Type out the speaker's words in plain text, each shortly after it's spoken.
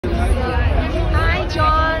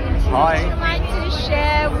Hi. Would you like to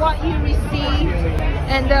share what you received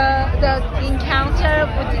and the encounter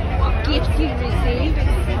with the gift you received?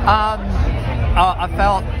 I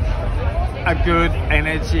felt a good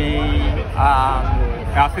energy.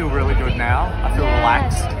 I feel really good now. I feel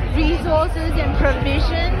relaxed. Resources and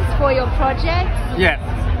provisions for your project. Yeah.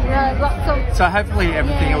 Lots of. So hopefully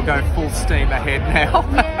everything will go full steam ahead now.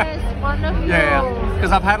 Yes, wonderful. Yeah,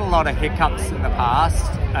 because I've had a lot of hiccups in the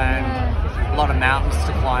past and a lot of mountains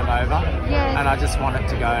to climb over. Yes. And I just want it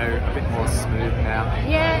to go a bit more smooth now.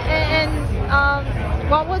 Yeah, and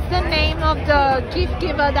what was the name of the gift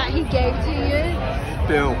giver that he gave to you?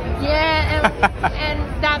 Bill. Yeah,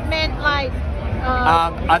 and that meant like.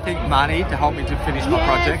 I think money to help me to finish my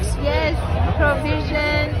projects. Yes,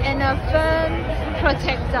 provision and a firm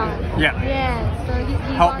protector. Yeah. Yeah, so he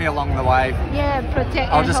help me along the way. Yeah,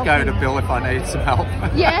 protect. I'll just go to Bill if I need some help.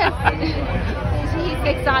 Yes.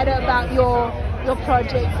 He's excited about your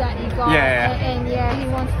projects that you got. Yeah. And yeah, he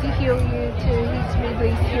wants to heal you too. He's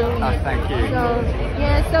really healing. Oh, thank you. So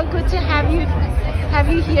yeah, so good to have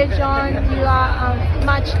you here, John. You are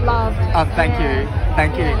much loved. Oh, thank you.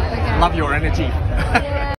 Thank you. Okay. Love your energy. Yeah.